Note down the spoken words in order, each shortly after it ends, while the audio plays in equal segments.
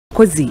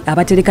abakozi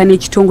abatereka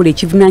n'ekitongole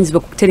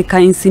ekivunaanyizibwa ku kutereka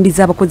ensimbi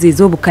z'abakozi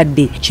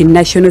ez'obukadde ki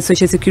National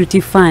Social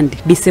Security Fund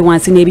bisse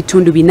wansi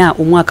n'ebitundu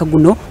 4 omwaka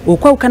guno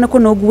okwawukanako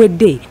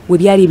n'oguwedde we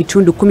byali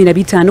ebitundu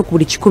 15 ku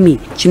buli 100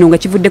 kino nga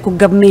kivudde ku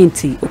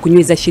gavumenti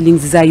okunyweza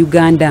shillings za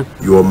Uganda.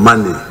 Your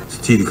money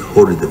still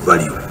hold the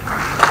value.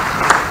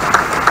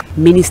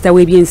 Minisita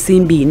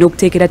w'ebyensimbi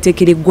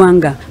n'okuteekerateekera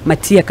eggwanga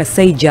Matia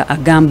Kasaija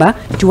agamba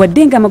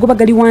tuwadde nga amagoba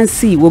gali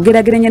wansi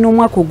wogerageranya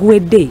n'omwaka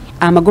oguwedde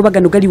amagoba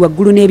gano gali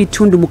waggulu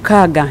n'ebitundu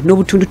 6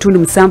 n'obutundutundu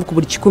 7 ku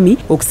buli 100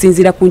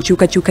 okusinziira ku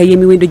nkyukakyuka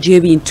y'emiwendo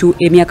gy'ebintu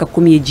emyaka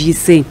 10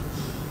 egiyise.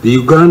 The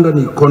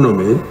Ugandan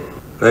economy,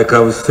 like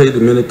I've said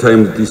many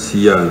times this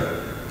year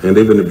and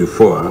even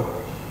before,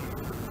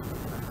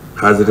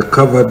 has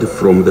recovered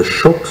from the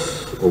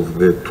shocks of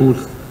the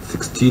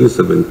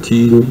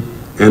 2016-17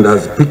 and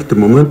has picked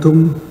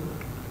momentum,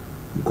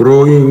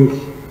 growing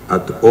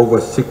at over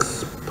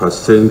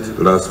 6%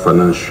 last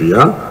financial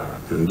year.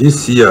 And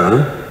this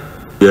year,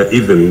 we are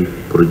even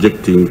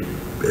projecting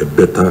a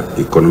better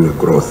economic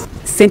growth.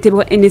 Ssentebe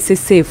wa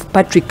NSSF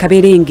Patrick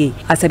Kaberenge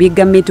asabye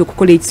gavumenti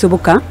okukola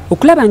ekisoboka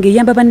okulaba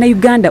ng'eyamba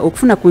bannayuganda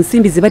okufuna ku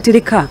nsimbi ze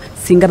batereka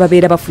singa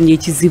babeera bafunye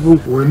ekizibu.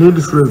 We need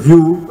to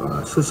review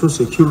social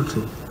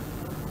security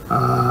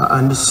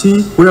and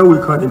see where we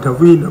can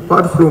intervene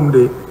apart from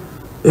the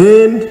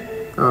end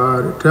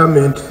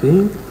retirement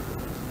thing.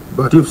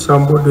 But if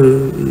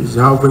somebody is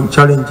having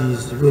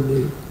challenges,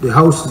 when the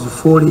house is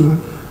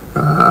falling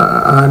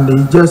and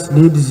he just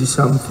needs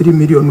some 3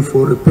 million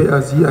for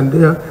repairs here and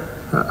there,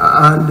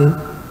 and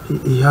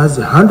he has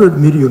 100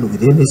 million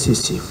with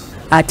NSSF.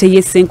 Ate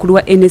ye ssenkulu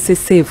wa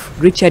NSSF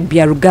Richard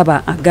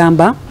Byarugaba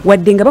agamba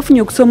wadde nga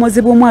bafunye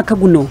okusoomoozebwa omwaka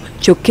guno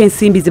kyokka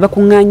ensimbi ze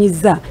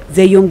bakuŋŋaanyizza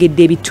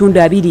zeeyongedde ebitundu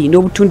 2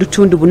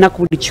 n'obutundutundu 4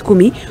 ku buli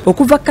 100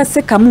 okuva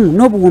kase kamu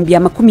n'obuwumbi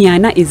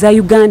 40 eza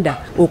Uganda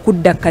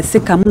okudda kase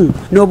kamu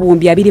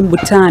n'obuwumbi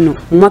 25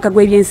 mu mwaka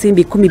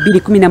gw'ebyensimbi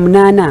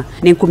 2018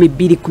 ne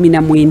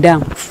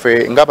 2019.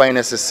 Ffe ng'aba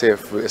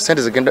NSSF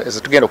sente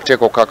zetugenda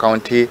okuteeka ku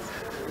akaunti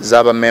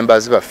z'aba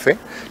members baffe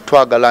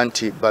twagala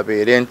nti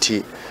babeere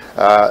nti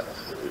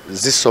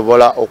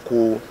zisobola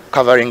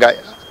okucoveringa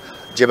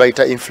gye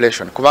bayita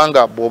inflation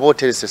kubanga bw'oba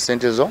oterese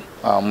sente zo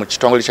mu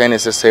kitongole kya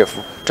NSSF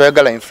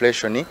toyagala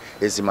inflation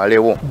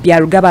ezimalewo.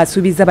 Byarugaba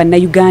asuubiza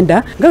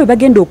bannayuganda nga bwe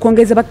bagenda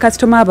okwongeza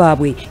bakasitoma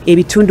baabwe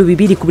ebitundu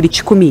 2 ku buli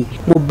 100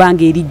 mu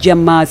bbanga erijja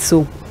mu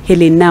maaso.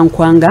 Helena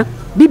Nkwanga,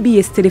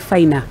 BBS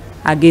Telefina,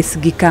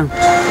 ageesigika.